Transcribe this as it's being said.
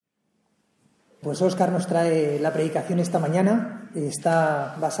Pues Óscar nos trae la predicación esta mañana.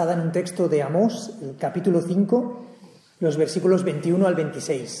 Está basada en un texto de Amós, el capítulo 5, los versículos 21 al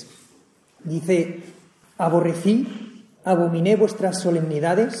 26. Dice: aborrecí, abominé vuestras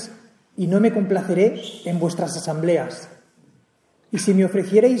solemnidades y no me complaceré en vuestras asambleas. Y si me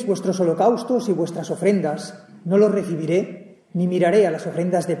ofreciereis vuestros holocaustos y vuestras ofrendas, no los recibiré, ni miraré a las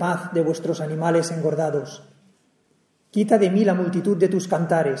ofrendas de paz de vuestros animales engordados. Quita de mí la multitud de tus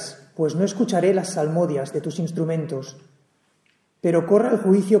cantares, pues no escucharé las salmodias de tus instrumentos. Pero corra el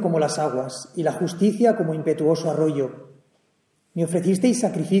juicio como las aguas, y la justicia como impetuoso arroyo. ¿Me ofrecisteis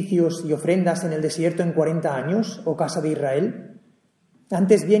sacrificios y ofrendas en el desierto en 40 años, oh casa de Israel?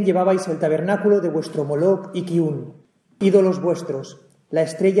 Antes bien llevabais el tabernáculo de vuestro Moloc y Kiún, ídolos vuestros, la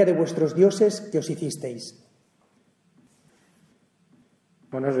estrella de vuestros dioses que os hicisteis.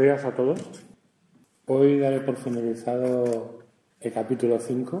 Buenos días a todos. Hoy daré por finalizado el capítulo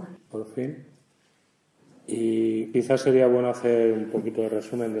 5, por fin. Y quizás sería bueno hacer un poquito de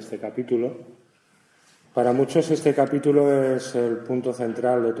resumen de este capítulo. Para muchos este capítulo es el punto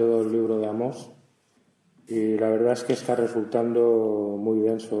central de todo el libro de Amós. Y la verdad es que está resultando muy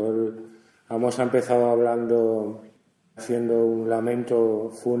denso. Amós ha empezado haciendo un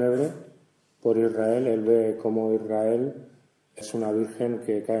lamento fúnebre por Israel. Él ve cómo Israel es una virgen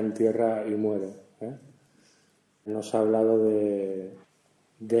que cae en tierra y muere. Nos ha hablado de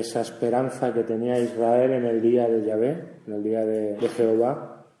esa esperanza que tenía Israel en el día de Yahvé, en el día de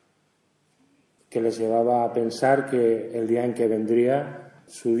Jehová, que les llevaba a pensar que el día en que vendría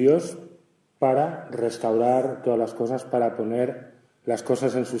su Dios para restaurar todas las cosas, para poner las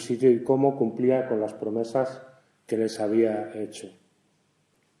cosas en su sitio y cómo cumplía con las promesas que les había hecho.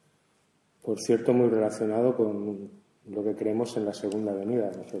 Por cierto, muy relacionado con lo que creemos en la segunda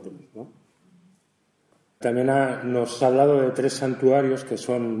venida nosotros, ¿no? También nos ha hablado de 3 santuarios que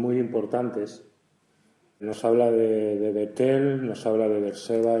son muy importantes. Nos habla de Betel, nos habla de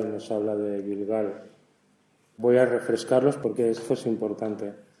Berseba y nos habla de Gilgal. Voy a refrescarlos porque esto es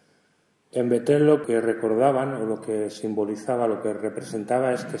importante. En Betel lo que recordaban, o lo que simbolizaba, lo que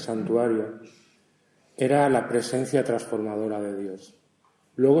representaba este santuario, era la presencia transformadora de Dios.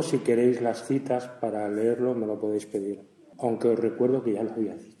 Luego, si queréis las citas para leerlo, me lo podéis pedir, aunque os recuerdo que ya lo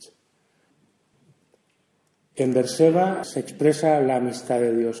había dicho. En Berseba se expresa la amistad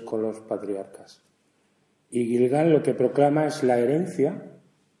de Dios con los patriarcas. Y Gilgal lo que proclama es la herencia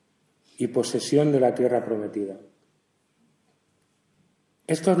y posesión de la tierra prometida.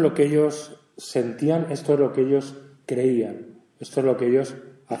 Esto es lo que ellos sentían, esto es lo que ellos creían, esto es lo que ellos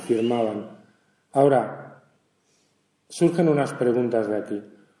afirmaban. Ahora, surgen unas preguntas de aquí.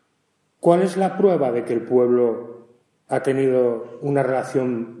 ¿Cuál es la prueba de que el pueblo ha tenido una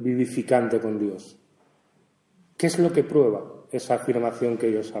relación vivificante con Dios? ¿Qué es lo que prueba esa afirmación que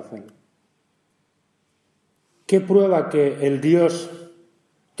ellos hacen? ¿Qué prueba que el Dios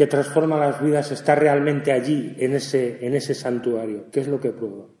que transforma las vidas está realmente allí, en ese santuario? ¿Qué es lo que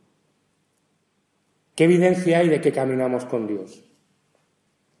prueba? ¿Qué evidencia hay de que caminamos con Dios?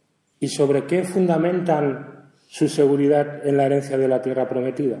 ¿Y sobre qué fundamentan su seguridad en la herencia de la tierra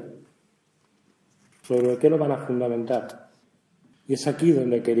prometida? ¿Sobre qué lo van a fundamentar? Y es aquí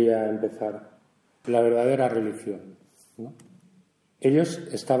donde quería empezar. La verdadera religión, ¿no? Ellos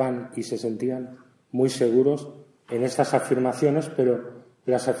estaban y se sentían muy seguros en estas afirmaciones, pero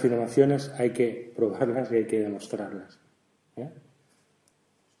las afirmaciones hay que probarlas y hay que demostrarlas.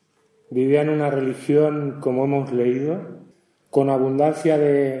 Vivían una religión, como hemos leído, con abundancia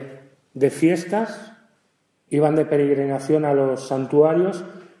de fiestas, iban de peregrinación a los santuarios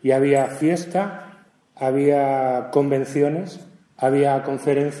y había fiesta, había convenciones, había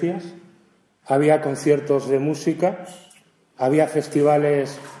conferencias, había conciertos de música, había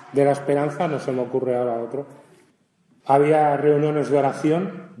festivales de la esperanza, no se me ocurre ahora otro. Había reuniones de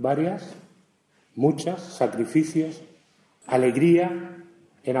oración, varias, muchas, sacrificios, alegría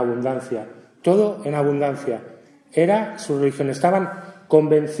en abundancia, todo en abundancia. Era su religión, estaban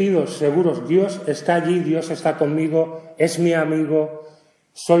convencidos, seguros, Dios está allí, Dios está conmigo, es mi amigo,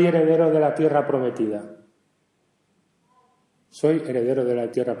 soy heredero de la tierra prometida. Soy heredero de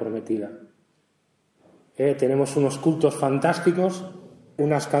la tierra prometida. Tenemos unos cultos fantásticos,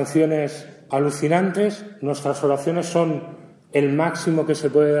 unas canciones alucinantes, nuestras oraciones son el máximo que se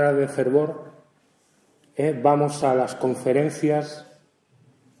puede dar de fervor. Vamos a las conferencias,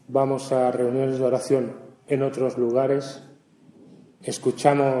 vamos a reuniones de oración en otros lugares,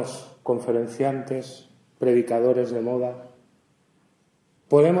 escuchamos conferenciantes, predicadores de moda.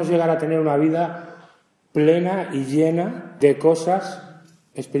 Podemos llegar a tener una vida plena y llena de cosas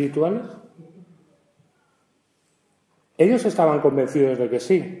espirituales. Ellos estaban convencidos de que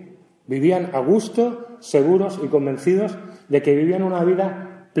sí, Vivían a gusto, seguros y convencidos de que vivían una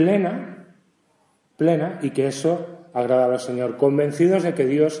vida plena, y que eso agradaba al Señor. Convencidos de que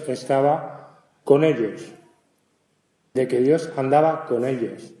Dios estaba con ellos, de que Dios andaba con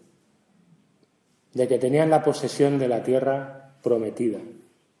ellos, de que tenían la posesión de la tierra prometida,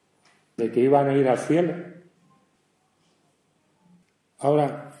 de que iban a ir al cielo.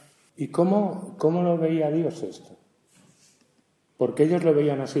 Ahora, ¿y cómo lo veía Dios esto? Porque ellos lo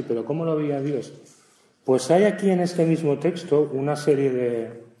veían así, pero ¿cómo lo veía Dios? Pues hay aquí en este mismo texto una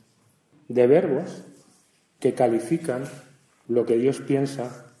serie de verbos que califican lo que Dios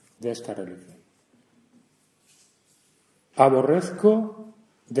piensa de esta religión. Aborrezco,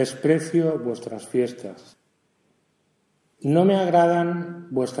 desprecio vuestras fiestas. No me agradan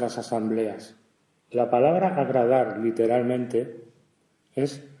vuestras asambleas. La palabra agradar, literalmente,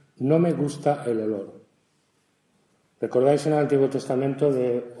 es no me gusta el olor. ¿Recordáis en el Antiguo Testamento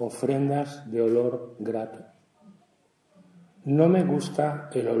de ofrendas de olor grato? No me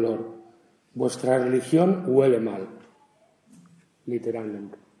gusta el olor. Vuestra religión huele mal,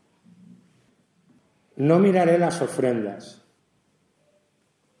 literalmente. No miraré las ofrendas.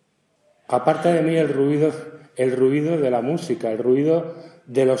 Aparte de mí el ruido de la música, el ruido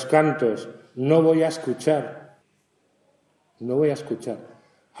de los cantos. No voy a escuchar.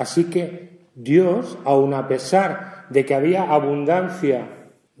 Así que Dios, aun a pesar de que había abundancia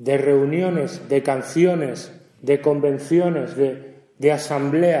de reuniones, de canciones, de convenciones, de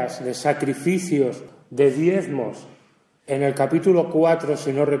asambleas, de sacrificios, de diezmos, en el capítulo 4,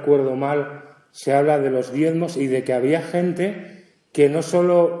 si no recuerdo mal, se habla de los diezmos y de que había gente que no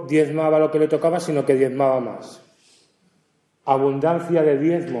solo diezmaba lo que le tocaba, sino que diezmaba más. Abundancia de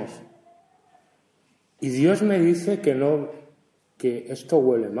diezmos. Y Dios me dice que esto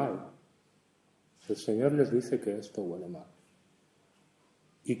huele mal. El Señor les dice que esto huele mal.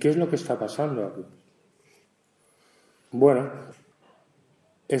 ¿Y qué es lo que está pasando aquí? Bueno,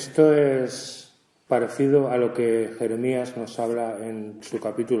 esto es parecido a lo que Jeremías nos habla en su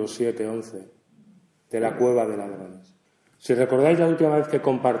capítulo 7-11, de la cueva de ladrones. Si recordáis la última vez que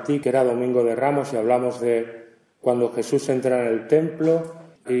compartí, que era Domingo de Ramos, y hablamos de cuando Jesús entra en el templo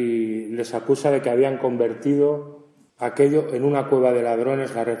y les acusa de que habían convertido aquello en una cueva de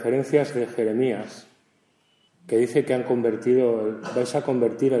ladrones, las referencias de Jeremías, que dice que vais a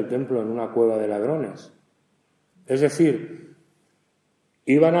convertir el templo en una cueva de ladrones. Es decir,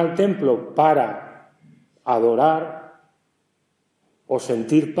 iban al templo para adorar o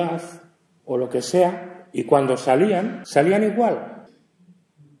sentir paz o lo que sea, y cuando salían igual.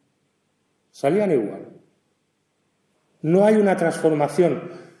 Salían igual. No hay una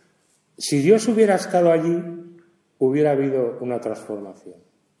transformación. Si Dios hubiera estado allí, hubiera habido una transformación.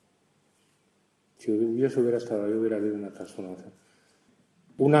 Si Dios hubiera estado allí, hubiera habido una transformación.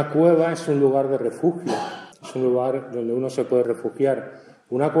 Una cueva es un lugar de refugio, es un lugar donde uno se puede refugiar.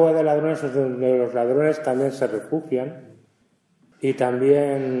 Una cueva de ladrones es donde los ladrones también se refugian y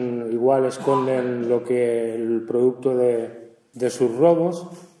también igual esconden el producto de sus robos,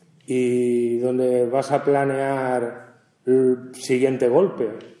 y donde vas a planear el siguiente golpe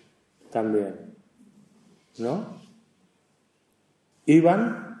también, ¿no?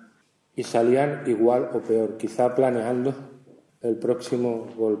 Iban y salían igual o peor, quizá planeando el próximo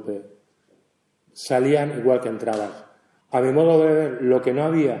golpe. Salían igual que entraban. A mi modo de ver, lo que no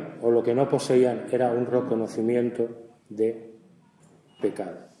había o lo que no poseían era un reconocimiento de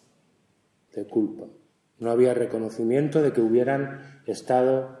pecado, de culpa. No había reconocimiento de que hubieran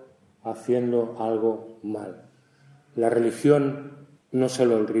estado haciendo algo mal. La religión no es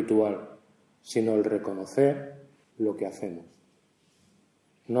solo el ritual, sino el reconocer lo que hacemos.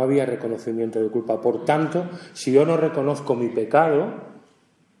 No había reconocimiento de culpa. Por tanto, si yo no reconozco mi pecado,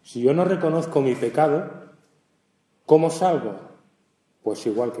 ¿cómo salgo? Pues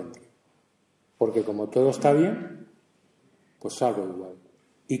igual que entré. Porque como todo está bien, pues salgo igual.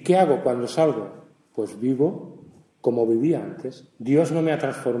 ¿Y qué hago cuando salgo? Pues vivo como vivía antes. Dios no me ha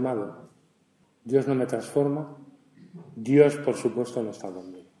transformado. Dios no me transforma. Dios, por supuesto, no está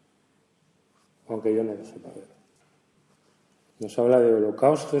conmigo. Aunque yo no lo sepa ver. Nos habla de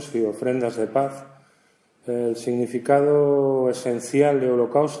holocaustos y ofrendas de paz. El significado esencial de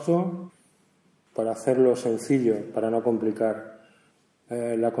holocausto, para hacerlo sencillo, para no complicar,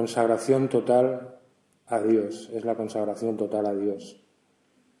 la consagración total a Dios. Es la consagración total a Dios.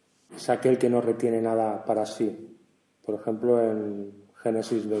 Es aquel que no retiene nada para sí. Por ejemplo, en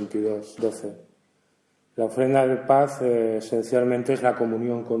Génesis 22:12. La ofrenda de paz esencialmente es la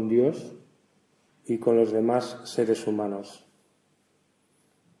comunión con Dios y con los demás seres humanos,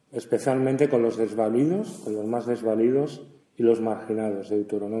 especialmente con los desvalidos, con los más desvalidos y los marginados,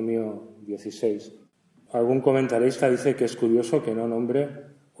 Deuteronomio 16. Algún comentarista dice que es curioso que no nombre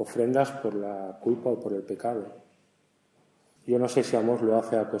ofrendas por la culpa o por el pecado. Yo no sé si Amós lo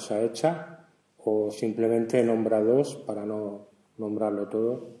hace a cosa hecha o simplemente nombra dos para no nombrarlo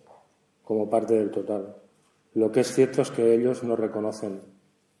todo como parte del total. Lo que es cierto es que ellos no reconocen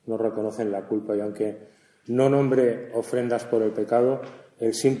la culpa, y aunque no nombre ofrendas por el pecado,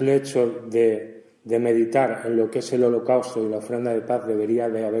 el simple hecho de meditar en lo que es el holocausto y la ofrenda de paz debería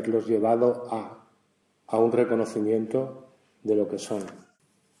de haberlos llevado a un reconocimiento de lo que son.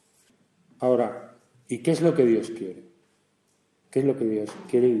 Ahora, ¿y qué es lo que Dios quiere? ¿Qué es lo que Dios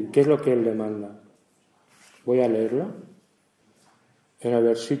quiere y qué es lo que Él demanda? Voy a leerlo en el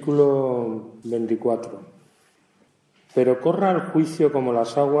versículo 24. Pero corra el juicio como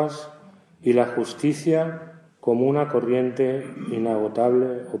las aguas y la justicia como una corriente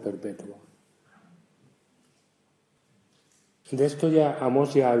inagotable o perpetua. De esto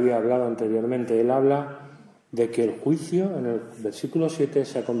Amós ya había hablado anteriormente. Él habla de que el juicio, en el versículo 7,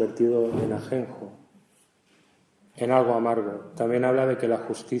 se ha convertido en ajenjo, en algo amargo. También habla de que la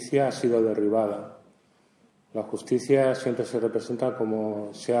justicia ha sido derribada. La justicia siempre se representa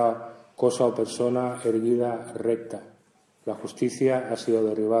como sea cosa o persona erguida recta. La justicia ha sido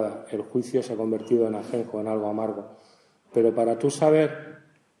derribada. El juicio se ha convertido en ajenjo, en algo amargo. Pero para tú saber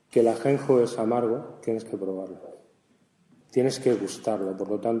que el ajenjo es amargo, tienes que probarlo. Tienes que gustarlo. Por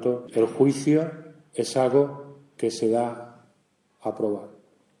lo tanto, el juicio es algo que se da a probar.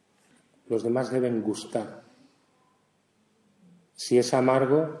 Los demás deben gustar. Si es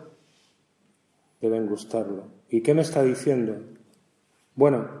amargo, deben gustarlo. ¿Y qué me está diciendo?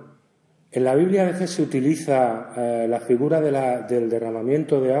 Bueno, en la Biblia a veces se utiliza la figura del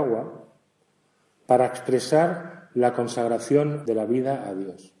derramamiento de agua para expresar la consagración de la vida a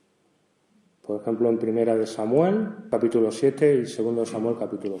Dios. Por ejemplo, en 1 de Samuel, capítulo 7, y 2 de Samuel,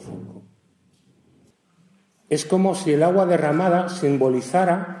 capítulo 5. Es como si el agua derramada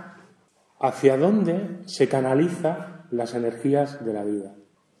simbolizara hacia dónde se canalizan las energías de la vida,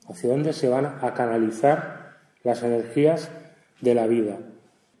 hacia dónde se van a canalizar las energías de la vida.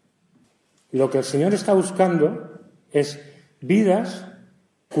 Lo que el Señor está buscando es vidas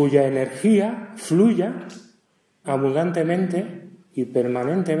cuya energía fluya abundantemente y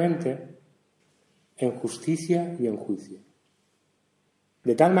permanentemente en justicia y en juicio.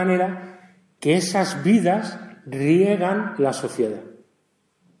 De tal manera que esas vidas riegan la sociedad.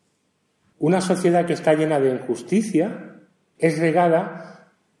 Una sociedad que está llena de injusticia es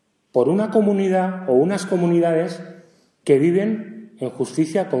regada por una comunidad o unas comunidades que viven en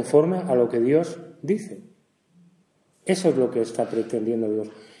justicia conforme a lo que Dios dice. Eso es lo que está pretendiendo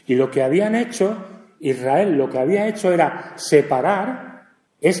Dios. Y lo que habían hecho, Israel lo que había hecho era separar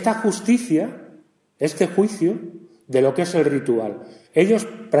esta justicia, este juicio, de lo que es el ritual. Ellos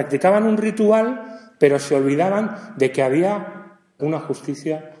practicaban un ritual, pero se olvidaban de que había una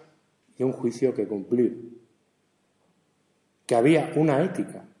justicia y un juicio que cumplir. Que había una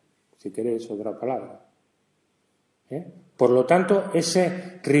ética, si queréis otra palabra. Por lo tanto,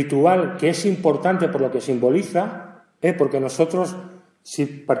 ese ritual que es importante por lo que simboliza, porque nosotros, si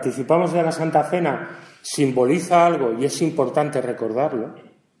participamos de la Santa Cena, simboliza algo y es importante recordarlo,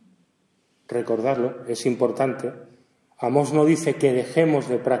 es importante. Amós no dice que dejemos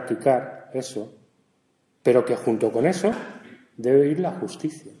de practicar eso, pero que junto con eso debe ir la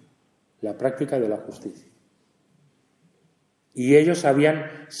justicia, la práctica de la justicia. Y ellos habían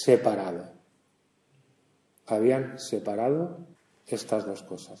separado estas dos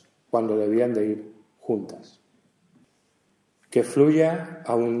cosas, cuando debían de ir juntas. Que fluya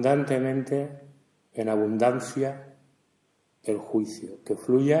abundantemente, en abundancia, el juicio, que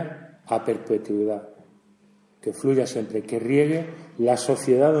fluya a perpetuidad, que fluya siempre, que riegue la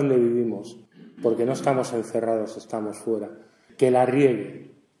sociedad donde vivimos, porque no estamos encerrados, estamos fuera, que la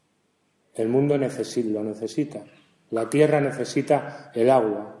riegue. El mundo lo necesita, la tierra necesita el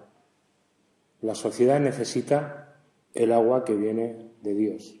agua, la sociedad necesita el agua que viene de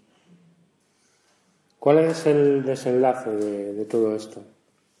Dios. ¿Cuál es el desenlace de todo esto?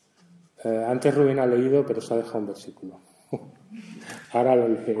 Antes Rubén ha leído, pero se ha dejado un versículo. Ahora lo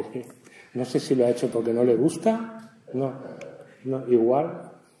leeré. No sé si lo ha hecho porque no le gusta. No,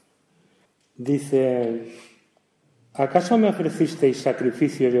 igual. Dice: ¿acaso me ofrecisteis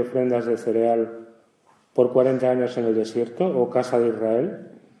sacrificios y ofrendas de cereal por 40 años en el desierto, oh casa de Israel?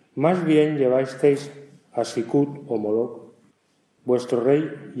 Más bien llevasteis a Sikut o Moloc, vuestro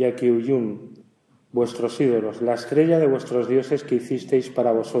rey, y a Kiuyun, vuestros ídolos, la estrella de vuestros dioses que hicisteis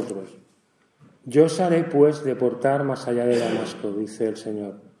para vosotros. Yo os haré, pues, deportar más allá de Damasco, dice el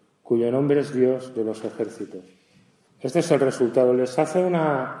Señor, cuyo nombre es Dios de los ejércitos. Este es el resultado. Les hace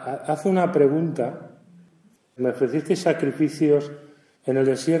una pregunta. ¿Me ofrecisteis sacrificios en el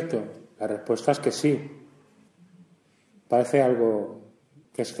desierto? La respuesta es que sí. Parece algo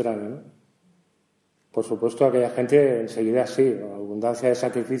extraño, ¿no? Por supuesto, aquella gente enseguida sí, abundancia de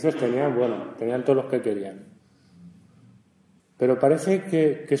sacrificios tenían todos los que querían. Pero parece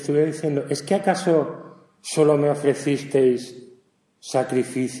que estuviera diciendo, ¿es que acaso solo me ofrecisteis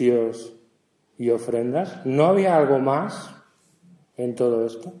sacrificios y ofrendas? ¿No había algo más en todo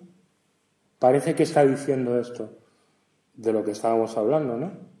esto? Parece que está diciendo esto de lo que estábamos hablando,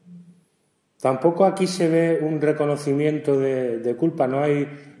 ¿no? Tampoco aquí se ve un reconocimiento de culpa,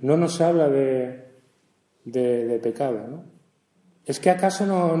 no nos habla de pecado, ¿no? ¿Es que acaso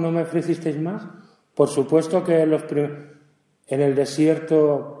no me ofrecisteis más? Por supuesto que en el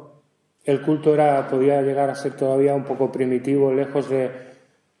desierto el culto podía llegar a ser todavía un poco primitivo, lejos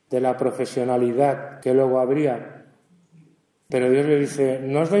de la profesionalidad que luego habría. Pero Dios le dice,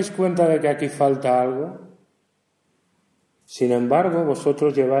 ¿no os dais cuenta de que aquí falta algo? Sin embargo,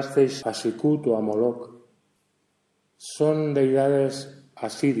 vosotros llevasteis a Sikut o a Moloch. Son deidades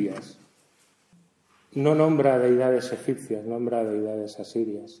asirias. No nombra deidades egipcias, nombra deidades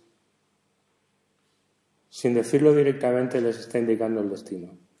asirias. Sin decirlo directamente les está indicando el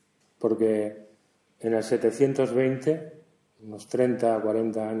destino. Porque en el 720, unos 30 o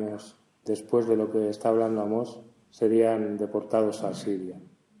 40 años después de lo que está hablando Amós, serían deportados a Siria.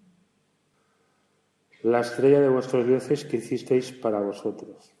 La estrella de vuestros dioses que hicisteis para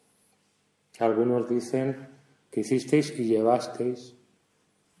vosotros. Algunos dicen que hicisteis y llevasteis.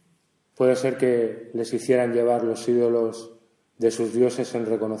 Puede ser que les hicieran llevar los ídolos de sus dioses en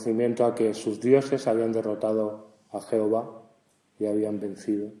reconocimiento a que sus dioses habían derrotado a Jehová y habían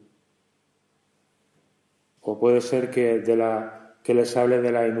vencido. O puede ser que les hable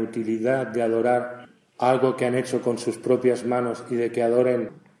de la inutilidad de adorar algo que han hecho con sus propias manos y de que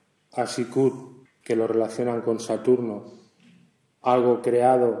adoren a Sikut, que lo relacionan con Saturno, algo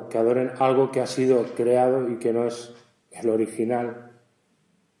creado, que adoren algo que ha sido creado y que no es el original.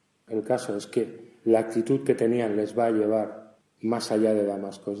 El caso es que la actitud que tenían les va a llevar más allá de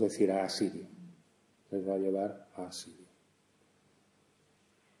Damasco, es decir, a Asiria. Les va a llevar a Asiria.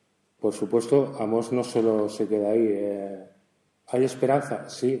 Por supuesto, Amós no solo se queda ahí. ¿Hay esperanza?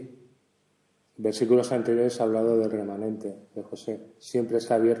 Sí. Versículos anteriores ha hablado del remanente de José. Siempre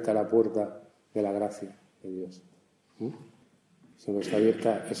está abierta la puerta de la gracia de Dios. Siempre está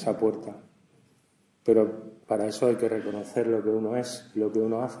abierta esa puerta. Pero para eso hay que reconocer lo que uno es y lo que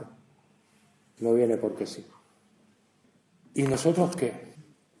uno hace. No viene porque sí. ¿Y nosotros qué?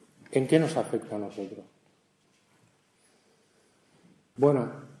 ¿En qué nos afecta a nosotros?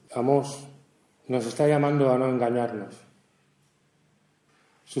 Bueno, Amós nos está llamando a no engañarnos.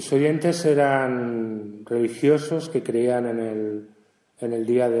 Sus oyentes eran religiosos que creían en el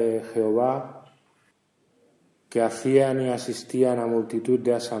día de Jehová, que hacían y asistían a multitud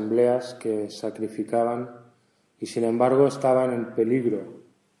de asambleas que sacrificaban y sin embargo estaban en peligro,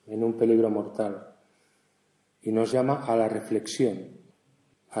 en un peligro mortal. Y nos llama a la reflexión,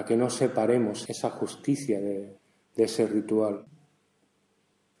 a que no separemos esa justicia de ese ritual.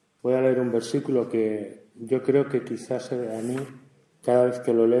 Voy a leer un versículo que yo creo que quizás a mí, cada vez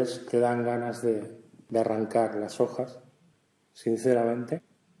que lo lees, te dan ganas de arrancar las hojas, sinceramente.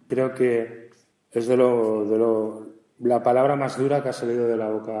 Creo que es la palabra más dura que ha salido de la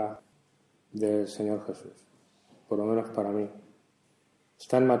boca del Señor Jesús, por lo menos para mí.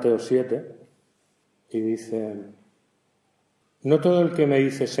 Está en Mateo 7 y dice: no todo el que me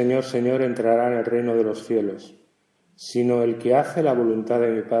dice Señor, Señor entrará en el reino de los cielos, sino el que hace la voluntad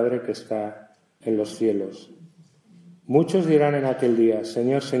de mi Padre que está en los cielos. Muchos dirán en aquel día: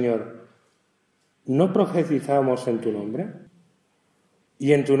 Señor, Señor, ¿no profetizamos en tu nombre?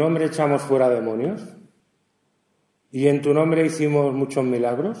 ¿Y en tu nombre echamos fuera demonios? ¿Y en tu nombre hicimos muchos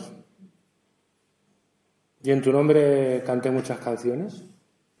milagros? ¿Y en tu nombre canté muchas canciones?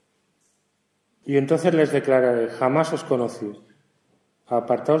 Y entonces les declararé: jamás os conocí.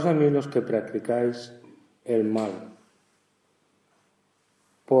 Apartaos de mí los que practicáis el mal.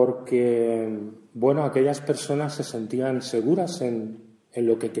 Porque, bueno, aquellas personas se sentían seguras en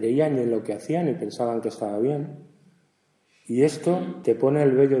lo que creían y en lo que hacían y pensaban que estaba bien. Y esto te pone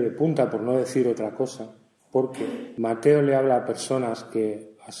el vello de punta, por no decir otra cosa, porque Mateo le habla a personas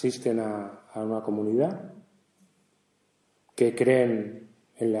que asisten a una comunidad, que creen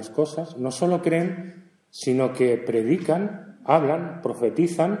en las cosas, no solo creen, sino que predican, hablan,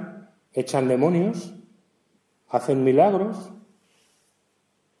 profetizan, echan demonios, hacen milagros,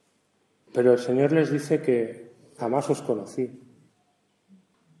 pero el Señor les dice que jamás os conocí.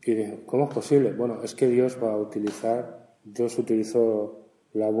 Y digo, ¿cómo es posible? Bueno, es que Dios utilizó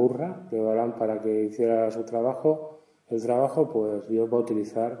la burra de Balaam para que hiciera su trabajo. El trabajo, pues Dios va a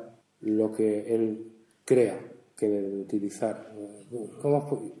utilizar lo que Él crea que debe utilizar. ¿Cómo es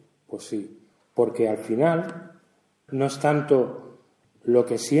posible? Pues sí, porque al final no es tanto lo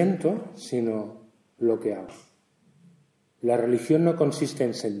que siento, sino lo que hago. La religión no consiste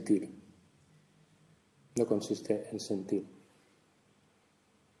en sentir. No consiste en sentir.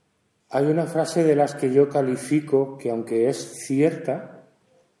 Hay una frase de las que yo califico, que aunque es cierta,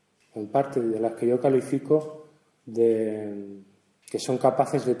 en parte de las que yo califico que son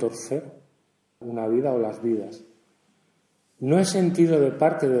capaces de torcer una vida o las vidas. No he sentido de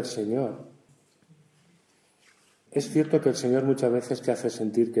parte del Señor. Es cierto que el Señor muchas veces te hace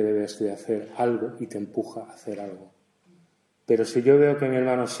sentir que debes de hacer algo y te empuja a hacer algo. Pero si yo veo que mi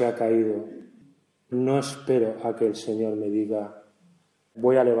hermano se ha caído, no espero a que el Señor me diga,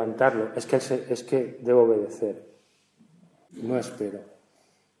 voy a levantarlo, es que debo obedecer. No espero.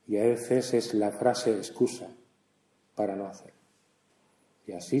 Y a veces es la frase excusa para no hacer.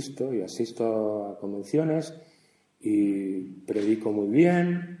 Y asisto a convenciones y predico muy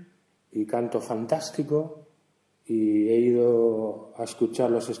bien y canto fantástico y he ido a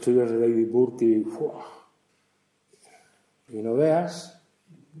escuchar los estudios de David Burt y no veas,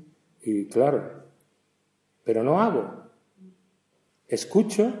 y claro, pero no hago.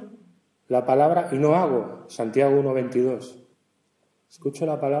 Escucho la palabra y no hago. Santiago 1:22. Escucho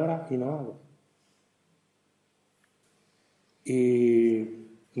la palabra y no hago. Y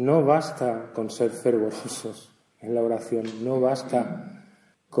no basta con ser fervorosos en la oración, no basta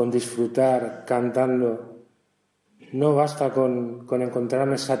con disfrutar cantando, no basta con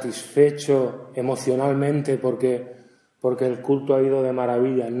encontrarme satisfecho emocionalmente porque el culto ha ido de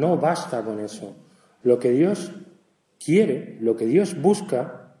maravilla, no basta con eso. Lo que Dios quiere, lo que Dios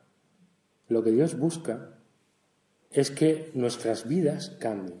busca es que nuestras vidas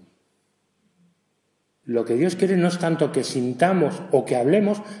cambien. Lo que Dios quiere no es tanto que sintamos o que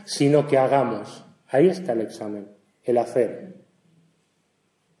hablemos, sino que hagamos. Ahí está el examen, el hacer.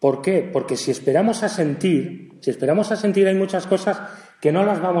 ¿Por qué? Porque si esperamos a sentir hay muchas cosas que no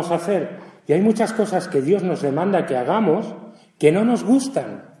las vamos a hacer. Y hay muchas cosas que Dios nos demanda que hagamos que no nos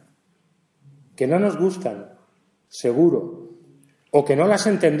gustan. Seguro. O que no las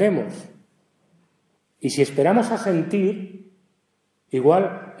entendemos. Y si esperamos a sentir,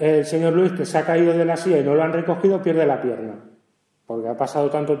 igual el señor Luis, que se ha caído de la silla y no lo han recogido, pierde la pierna. Porque ha pasado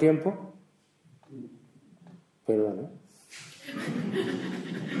tanto tiempo. Perdón, ¿eh?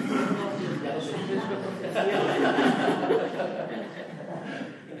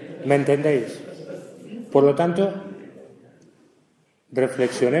 ¿Me entendéis? Por lo tanto,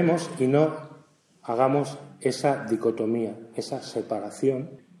 reflexionemos y no hagamos esa dicotomía, esa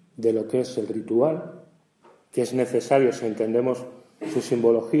separación de lo que es el ritual, que es necesario si entendemos su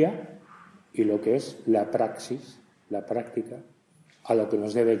simbología, y lo que es la praxis, la práctica, a lo que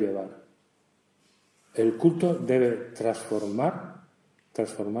nos debe llevar. El culto debe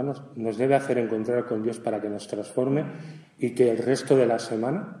transformarnos, nos debe hacer encontrar con Dios para que nos transforme y que el resto de la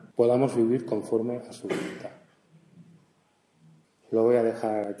semana podamos vivir conforme a su voluntad. Lo voy a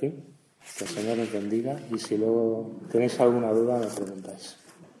dejar aquí, que el Señor nos bendiga, y si luego tenéis alguna duda me preguntáis.